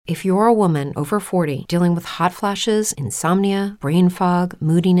If you're a woman over 40 dealing with hot flashes, insomnia, brain fog,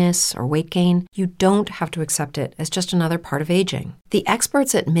 moodiness, or weight gain, you don't have to accept it as just another part of aging. The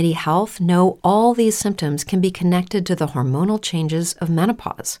experts at Midi Health know all these symptoms can be connected to the hormonal changes of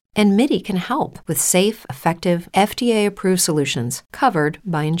menopause. And Midi can help with safe, effective, FDA-approved solutions covered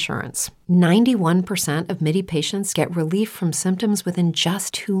by insurance. 91% of Midi patients get relief from symptoms within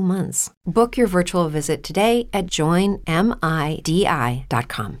just 2 months. Book your virtual visit today at joinmidi.com.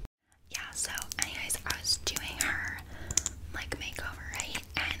 Yeah, so anyways, I was doing her makeover, right?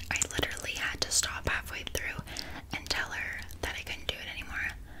 And I literally had to stop halfway through and tell her that I couldn't do it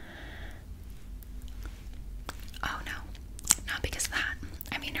anymore. Oh no, not because of that.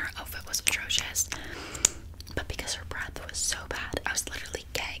 I mean, her outfit was atrocious, but because her breath was so bad, I was literally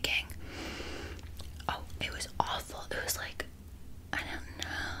gagging. Oh, it was awful. It was I don't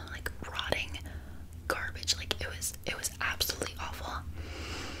know, rotting garbage. It was absolutely awful.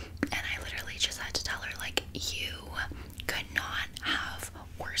 And I literally just had to tell her, you could not have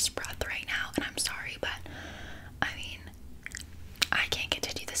worse breath right now. And I'm sorry, but I mean, I can't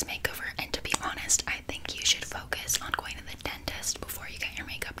continue this makeover. And to be honest, I think you should focus on going to the dentist before you get your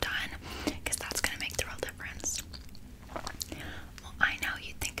makeup done, because that's gonna make the real difference. Well, I know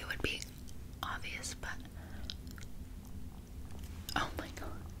you'd think it would be obvious, but oh my god,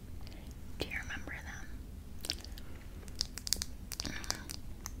 do you remember them?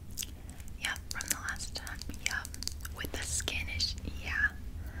 Yep, from the last time. Yep, with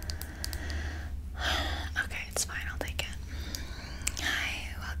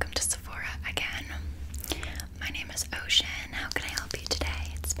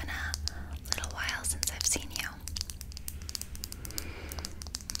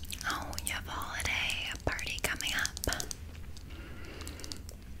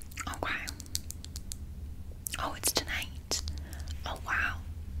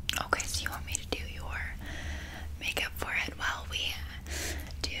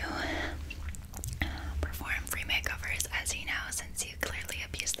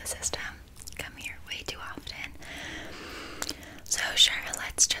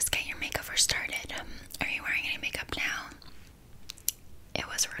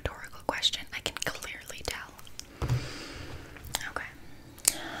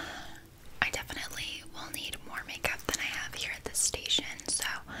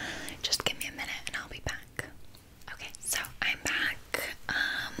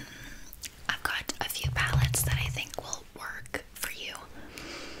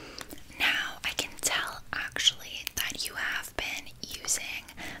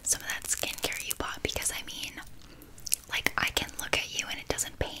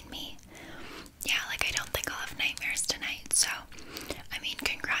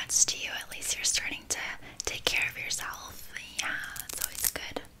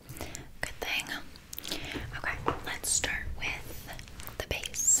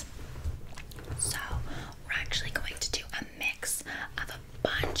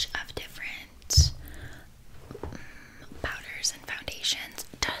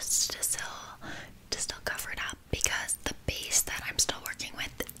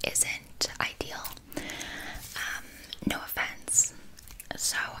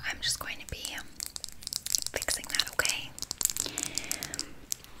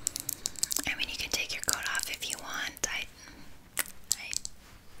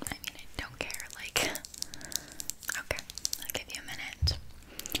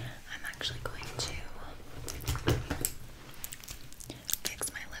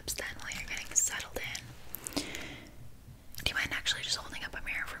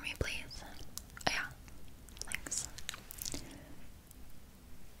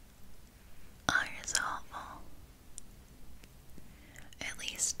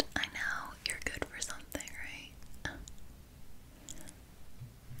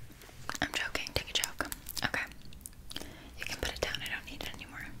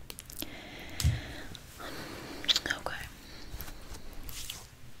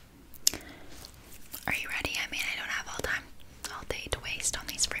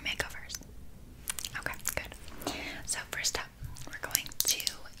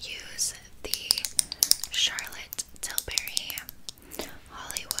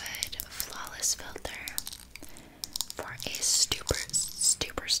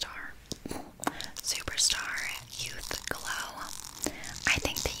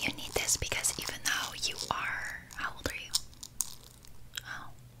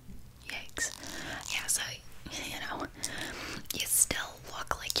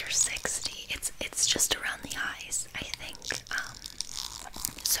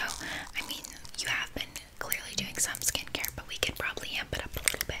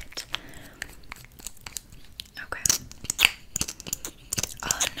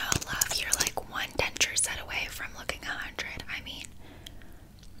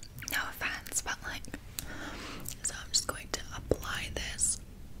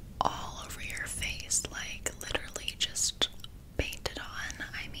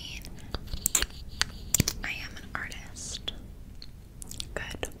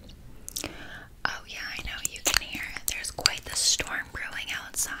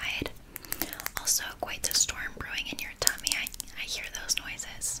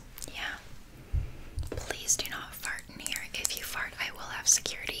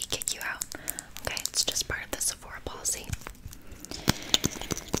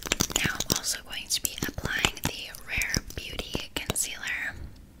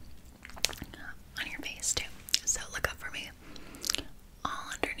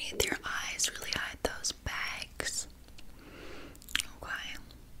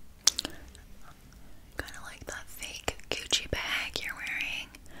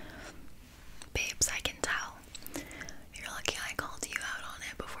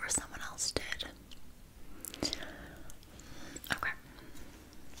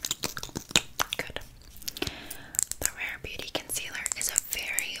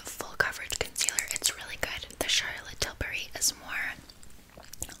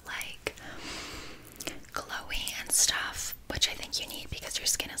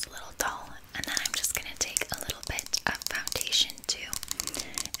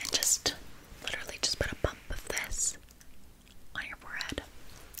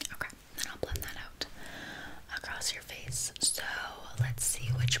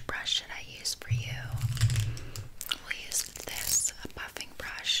which brush should I use for you? We'll use this buffing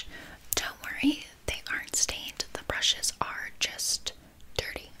brush. Don't worry, they aren't stained. The brushes are just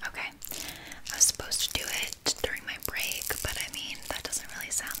dirty, okay? I was supposed to do it during my break, but I mean, that doesn't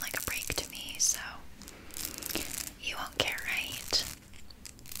really sound like a break to me, so you won't care, right?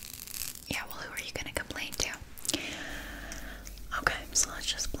 Yeah, well, who are you gonna complain to? Okay, so let's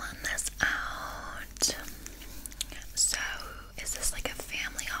just blend this out. So, is this like a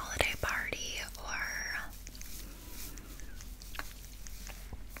family holiday party or...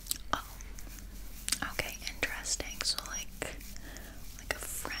 Oh, okay, interesting. So like a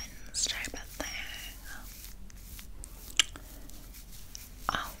friends type of thing.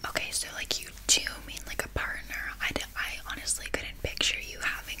 Oh, okay, so like you do mean like a partner. I honestly couldn't picture you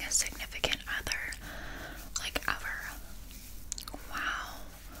having a significant other, like, ever. Wow.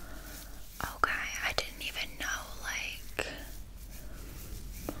 Okay, I didn't even know, like,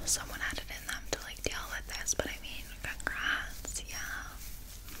 someone had it in them to, like, deal with this, but I mean, congrats, yeah.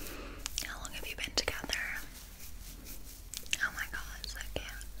 How long have you been together? Oh my god, so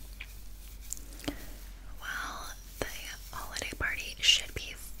cute. Well, the holiday party should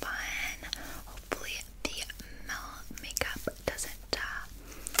be fun. Hopefully the makeup doesn't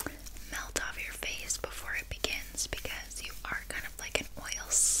melt off your face before it begins, because you are kind of like an oil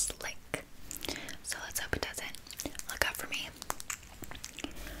slick. So let's hope it doesn't. Look up for me.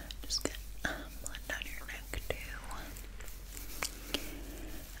 Just get blend down your neck too.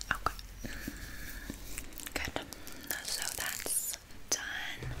 Okay. Good. So that's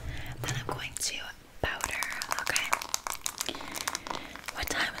done. Then I'm going to powder. Okay. What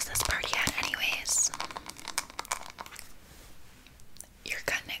time is this party at, anyways? You're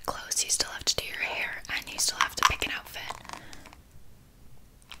cutting it close. You still have to do your hair, and you still have to pick an outfit.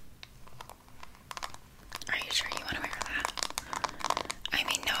 Are you sure you want to wear that? I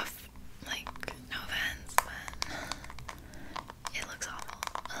mean, no offense, but it looks awful.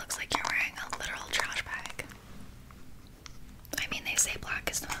 It looks like you're wearing a literal trash bag. I mean, they say black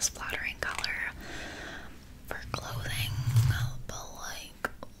is the most flattering color for clothing, but like,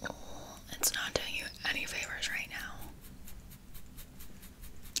 it's not doing you any favors right now.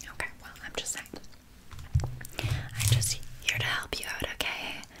 Okay, well, I'm just saying. I'm just here to help you out,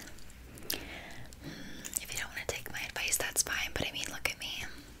 okay? If you don't want to take my advice, that's fine, but I mean, look at me.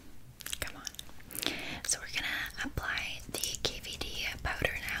 Come on. So we're gonna apply the KVD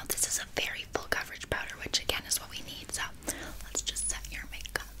powder now. This is a very full coverage powder, which again is what we need. So let's just set your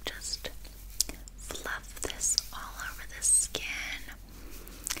makeup. Just fluff this all over the skin.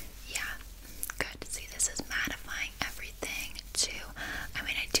 Yeah, good. See, this is mattifying everything too. I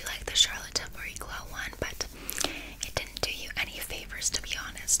mean, I do like the Charlotte Tilbury Glow one, but it didn't do you any favors, to be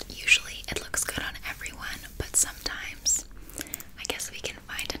honest. Usually it looks good on everyone, but sometimes I guess we can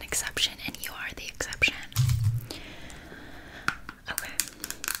find an exception, and you are the exception. Okay.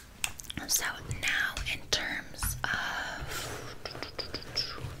 So now in terms of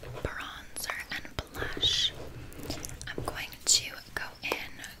bronzer and blush, I'm going to go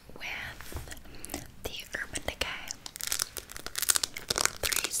in with the Urban Decay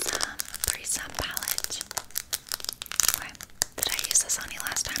threesome palette. Okay. Did I use this on you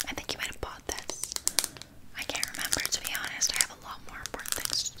last time? I think you might have bought this. I can't remember, to be honest. I have a lot more important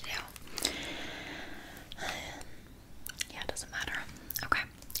things to do. Yeah, it doesn't matter. Okay,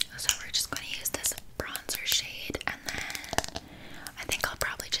 so we're just going to use this bronzer shade, and then I think I'll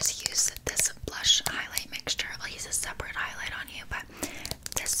probably just use this blush highlight mixture. I'll use a separate highlight on you, but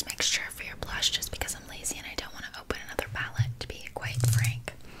this mixture for your blush, just because I'm lazy and I don't want to open another palette, to be quite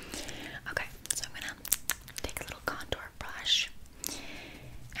frank. Okay, so I'm gonna take a little contour brush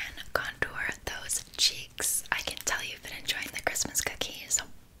and contour those cheeks. I can tell you've been enjoying the Christmas cookies.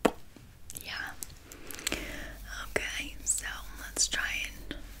 Yeah. Okay, so let's try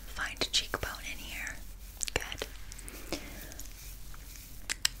and find a cheekbone in here. Good.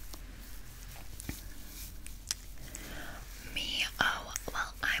 Me, oh,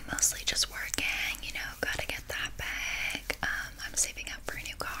 well, I'm mostly just working, you know, gotta get that bag. I'm saving up for a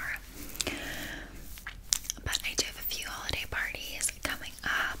new car. But I do have a few holiday parties coming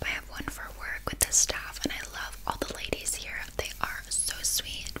up. I have one for work with the staff, and I love all the ladies here. They are so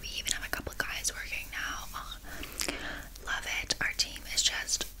sweet. We even have a couple guys working now. Oh, love it. Our team is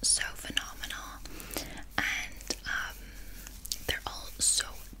just so phenomenal, and they're all so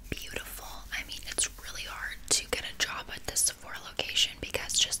beautiful. I mean, it's really hard to get a job at this Sephora location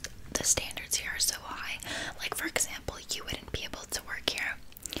because just the standard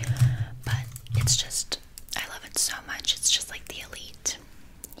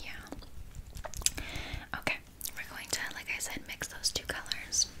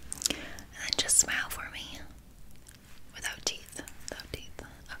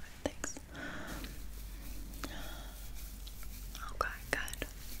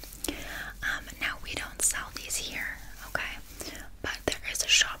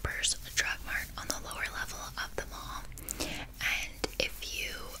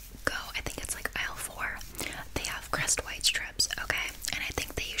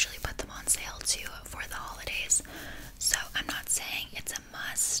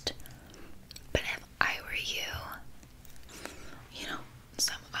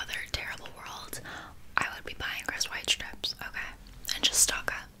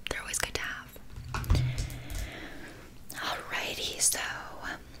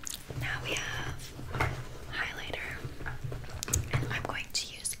now we have highlighter. And I'm going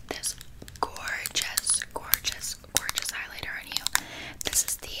to use this gorgeous, gorgeous, gorgeous highlighter on you. This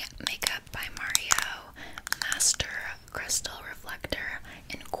is the Makeup by Mario Master Crystal Reflector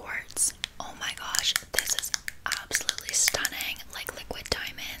in Quartz. Oh my gosh, this is absolutely stunning, like liquid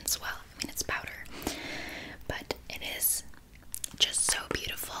diamonds. Well, I mean, it's powder, but it is just so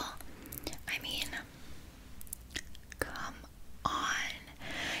beautiful. I mean, come on.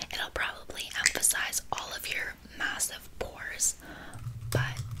 It'll probably emphasize all of your massive pores,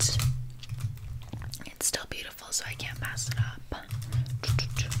 but it's still beautiful, so I can't pass it up.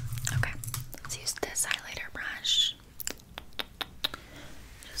 Okay, let's use this highlighter brush.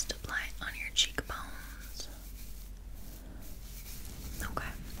 Just apply it on your cheekbones.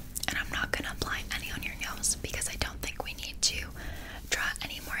 Okay, and I'm not going to apply any on your nose because I don't think we need to draw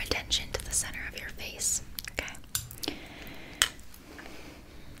any more attention to the center of your face. Okay.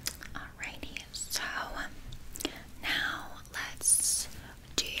 Alrighty, so now let's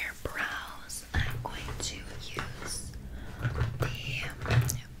do your brows. I'm going to use the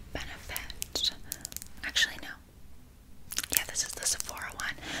Benefit. Actually, no. Yeah, this is the Sephora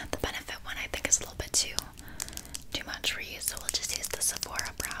one. The Benefit one I think is a little bit too much for you, so we'll just use the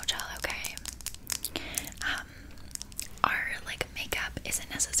Sephora brow gel, okay? Our like makeup isn't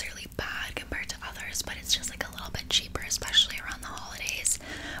necessarily bad compared to others, but it's just like a little bit cheaper, especially around the holidays.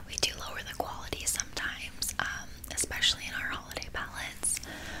 We do lower the quality sometimes, especially in our holiday palettes.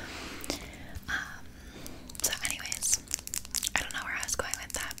 So anyways, I don't know where I was going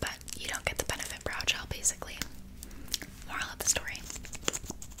with that, but you don't get the Benefit brow gel basically. Moral of the story.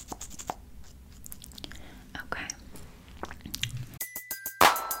 Okay.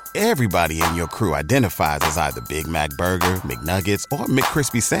 Everybody in your crew identifies as either Big Mac Burger, McNuggets, or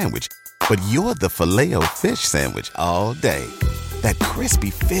McCrispy Sandwich. But you're the Filet-O-Fish Sandwich all day. That crispy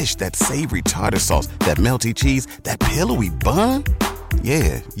fish, that savory tartar sauce, that melty cheese, that pillowy bun.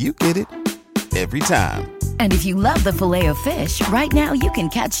 Yeah, you get it. Every time. And if you love the Filet-O-Fish, right now you can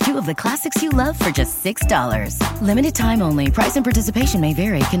catch two of the classics you love for just $6. Limited time only. Price and participation may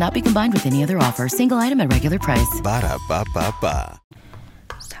vary. Cannot be combined with any other offer. Single item at regular price. Ba-da-ba-ba-ba.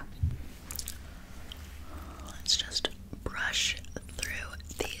 So, let's just brush through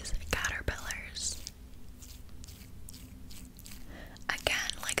these caterpillars.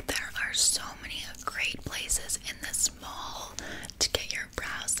 Again, like there are so many great places in this mall to get your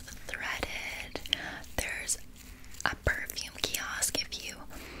brows threaded. There's a perfume kiosk if you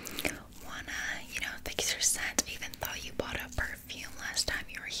wanna, fix your scent. I even thought you bought a perfume last time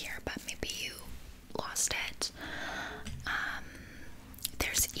you were here, but maybe you lost it.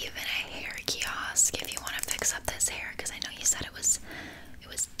 There's even a hair kiosk if you want to fix up this hair, because I know you said it was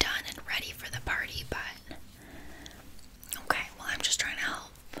done and ready for the party, but okay, well, I'm just trying to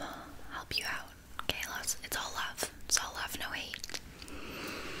help you out. Okay, it's all love. It's all love, no hate.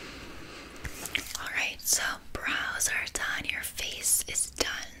 Alright, so brows are done, your face is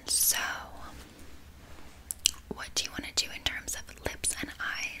done, so what do you want to do in terms of lips and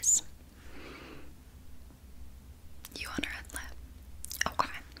eyes? You want a red lip?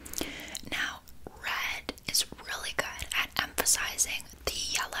 Okay. Now, red is really good at emphasizing the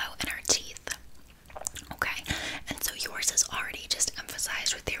yellow in our teeth. Okay, and so yours is already just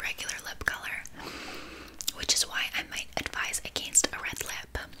emphasized with your regular lip color, which is why I might advise against a red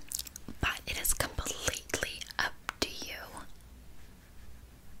lip, but it is completely up to you.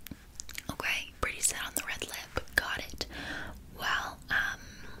 Okay, pretty set on the red lip, got it. Well,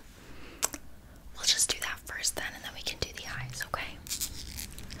 we'll just do that first then, and then we can do the eyes, okay?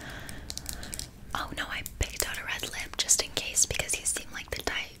 Oh no, I picked out a red lip just in case, because you seem like the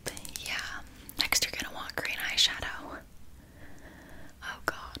type. Yeah, next you're gonna want green eyeshadow. Oh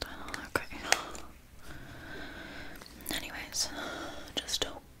god, okay. Anyways, just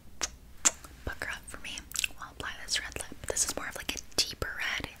pucker up for me. I'll apply this red lip. This is more of like a deeper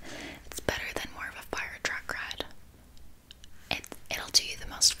red. It's better than more of a fire truck red. It'll do you the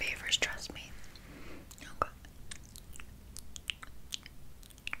most favors, trust me. Okay.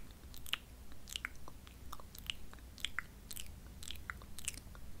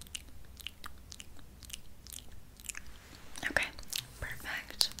 Okay,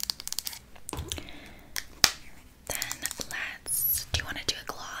 perfect. Then do you want to do a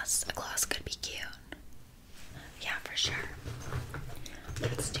gloss? A gloss could be cute. Yeah, for sure.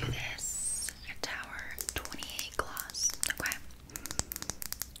 Let's do this. A Tower 28 gloss. Okay.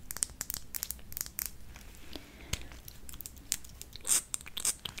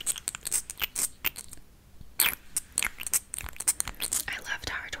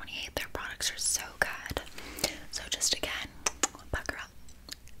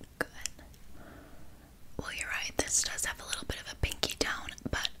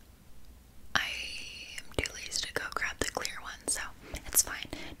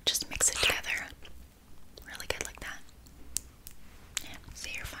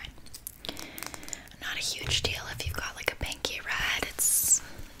 huge deal if you've got like a pinky red.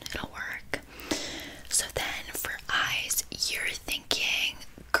 It'll work. So then for eyes, you're thinking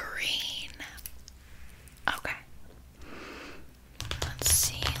green. Okay. Let's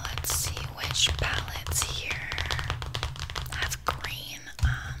see which palettes here have green.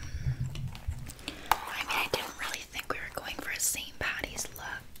 I mean, I didn't really think we were going for a St. Patty's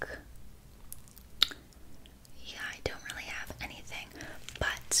look. Yeah, I don't really have anything,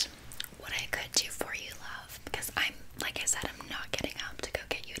 but what I could do for you, love, because like I said, I'm not getting up to go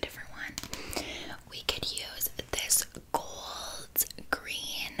get you a different one. We could use this gold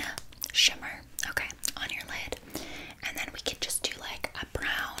green shimmer, okay, on your lid, and then we could just do like a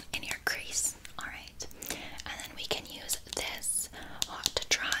brown in your crease, alright? And then we can use this hot to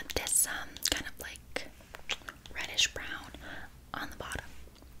trot, this kind of like reddish brown on the bottom.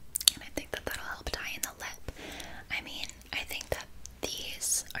 And I think that that'll help tie in the lip. I mean, I think that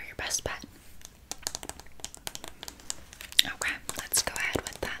these are your best bet. Okay, let's go ahead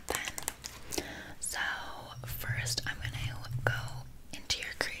with that then. So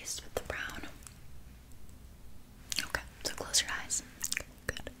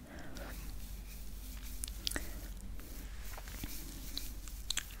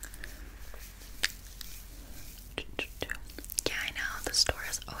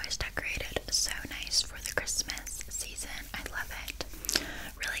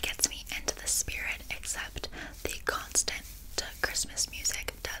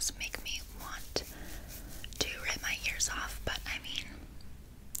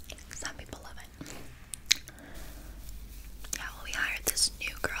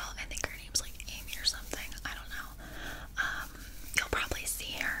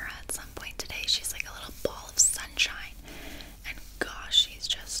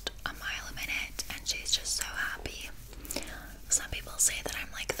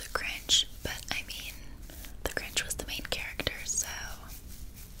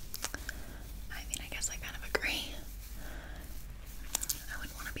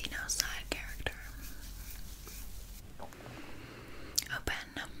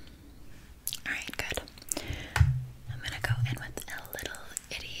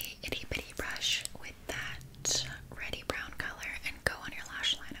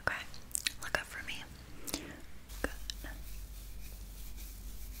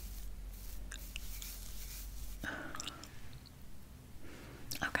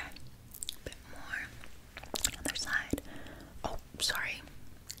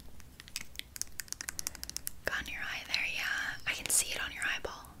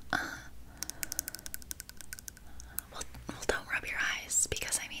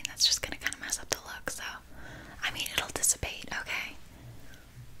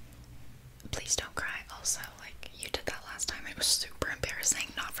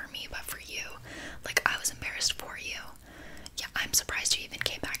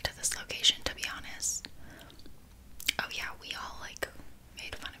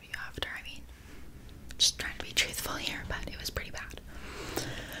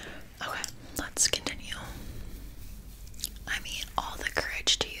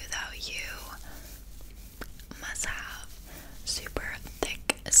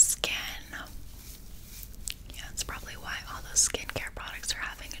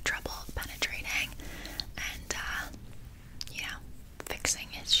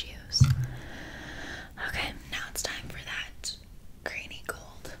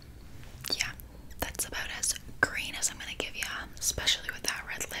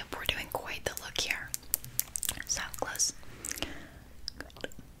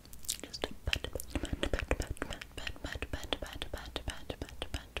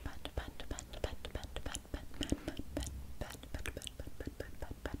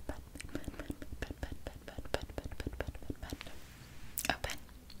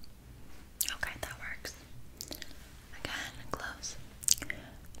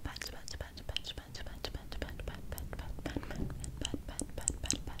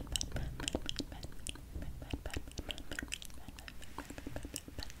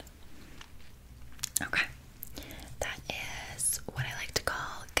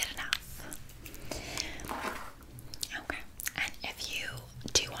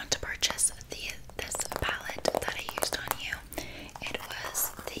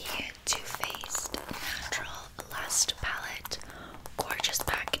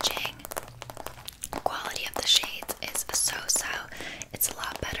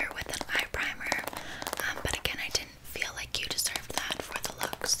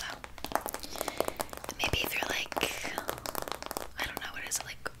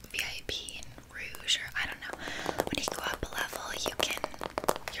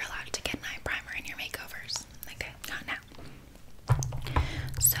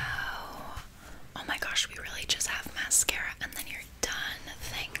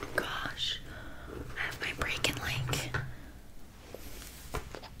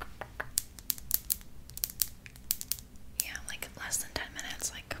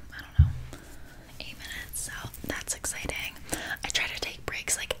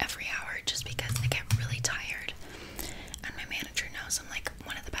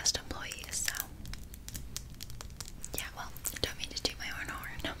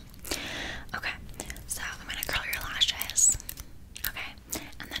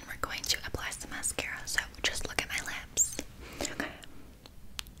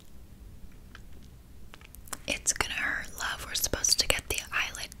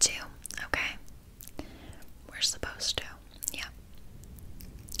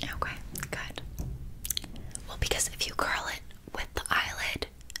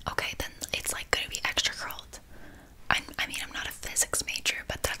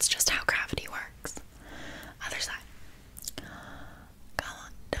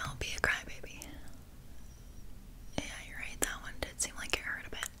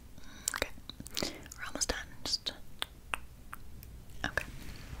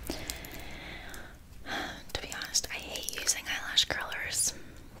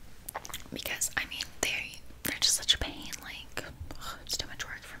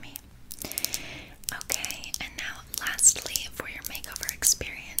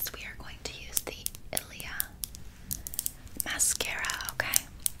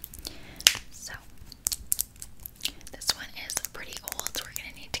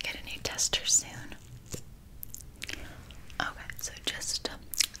tester soon. Okay, so just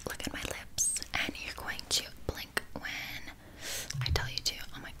look at my lips, and you're going to blink when I tell you to.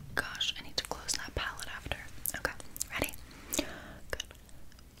 Oh my gosh, I need to close that palette after. Okay, ready? Good.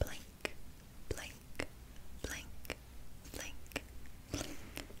 Blink, blink, blink, blink,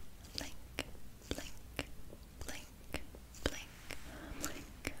 blink, blink, blink, blink,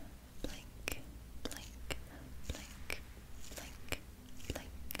 blink, blink, blink,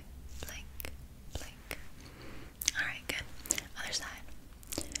 blink, blink, blink. Alright, good. Other side.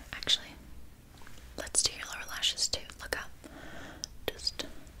 Actually, let's do your lower lashes too. Look up. Just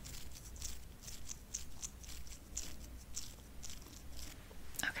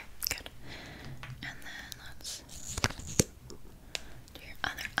okay, good. And then let's do your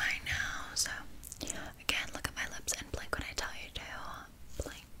other eye now. So again, look at my lips and blink when I tell you to.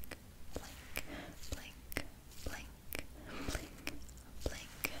 Blink, blink, blink, blink, blink, blink,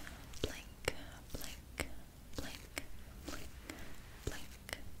 blink, blink, blink, blink,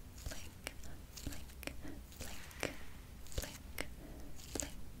 blink, blink, blink,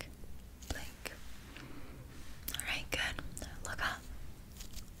 blink, blink. Alright, good. Look up.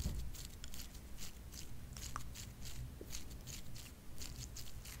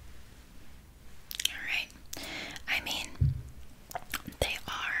 Alright. I mean, they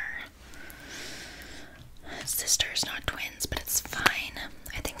are sisters, not twins, but it's fine.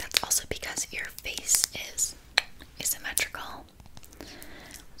 I think that's also because your face is asymmetrical.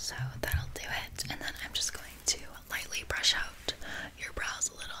 So that'll do it. And then I'm just going to lightly brush out your brows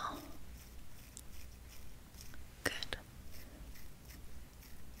a little. Good.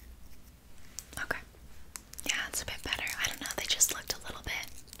 Okay. Yeah, it's a bit better. I don't know, they just looked a little bit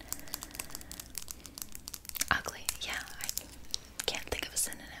ugly. Yeah, I can't think of a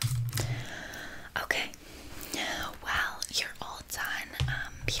synonym. Okay. Well, you're all done.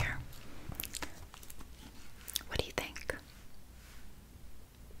 Here. What do you think?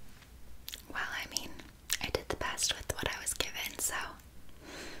 Well, I mean, I did the best with what I was given, so.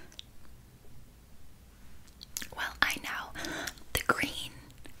 Well, I know the green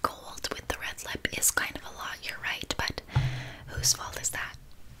gold with the red lip is kind of a lot, you're right, but whose fault is that?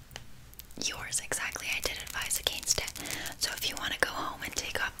 Yours, exactly. I did advise against it. So if you want to go home and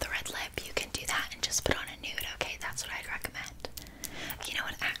take off the red lip, you can do that and just put on a nude, okay? That's what I'd recommend. You know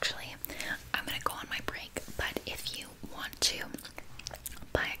what, actually, I'm gonna go on my break, but if you want to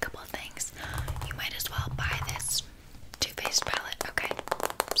buy a couple of things, you might as well buy this Too Faced palette, okay?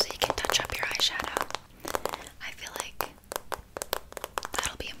 So you can touch up your eyeshadow. I feel like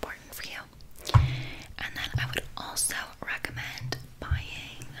that'll be important for you. And then I would also recommend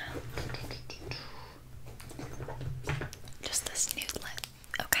buying just this nude lip,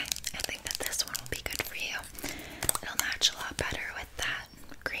 okay? I think that this one will be good for you. It'll match a lot better with that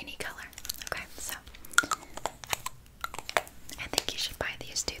greeny color, okay? So I think you should buy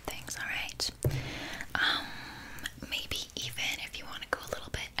these two things, alright? Maybe even if you want to go a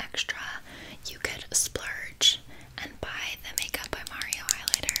little bit extra, you could splurge and buy the Makeup by Mario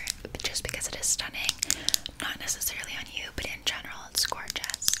highlighter, just because it is stunning. Not necessarily on you, but in general, it's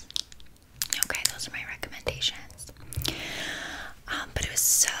gorgeous. Okay, those are my recommendations. But it was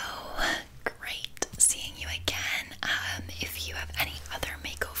so great seeing you again. If you have any other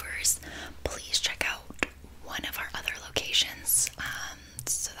makeovers, please check out one of our other locations,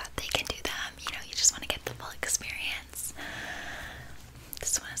 so that they can do them. You know, you just want to get the full experience.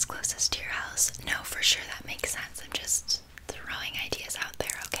 This one is closest to your house. No, for sure, that makes sense. I'm just throwing ideas out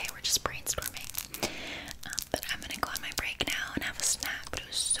there, okay? We're just brainstorming. But I'm gonna go on my break now and have a snack. But it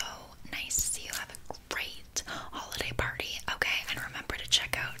was so nice to see you. Have a great holiday party, okay? And remember to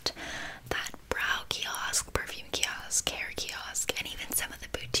check out that brow kiosk, perfume kiosk, hair kiosk, and even some of the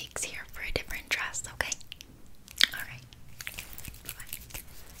boutiques here for a different dress, okay? Alright.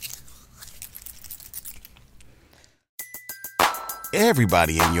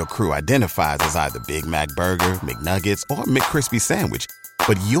 Everybody in your crew identifies as either Big Mac Burger, McNuggets, or McCrispy Sandwich.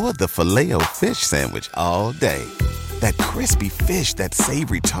 But you're the Filet-O-Fish Sandwich all day. That crispy fish, that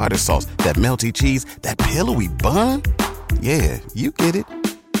savory tartar sauce, that melty cheese, that pillowy bun. Yeah, you get it.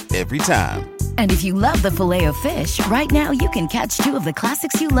 Every time. And if you love the Filet-O-Fish, right now you can catch two of the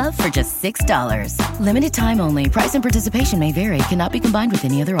classics you love for just $6. Limited time only. Price and participation may vary. Cannot be combined with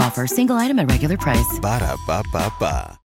any other offer. Single item at regular price. Ba-da-ba-ba-ba.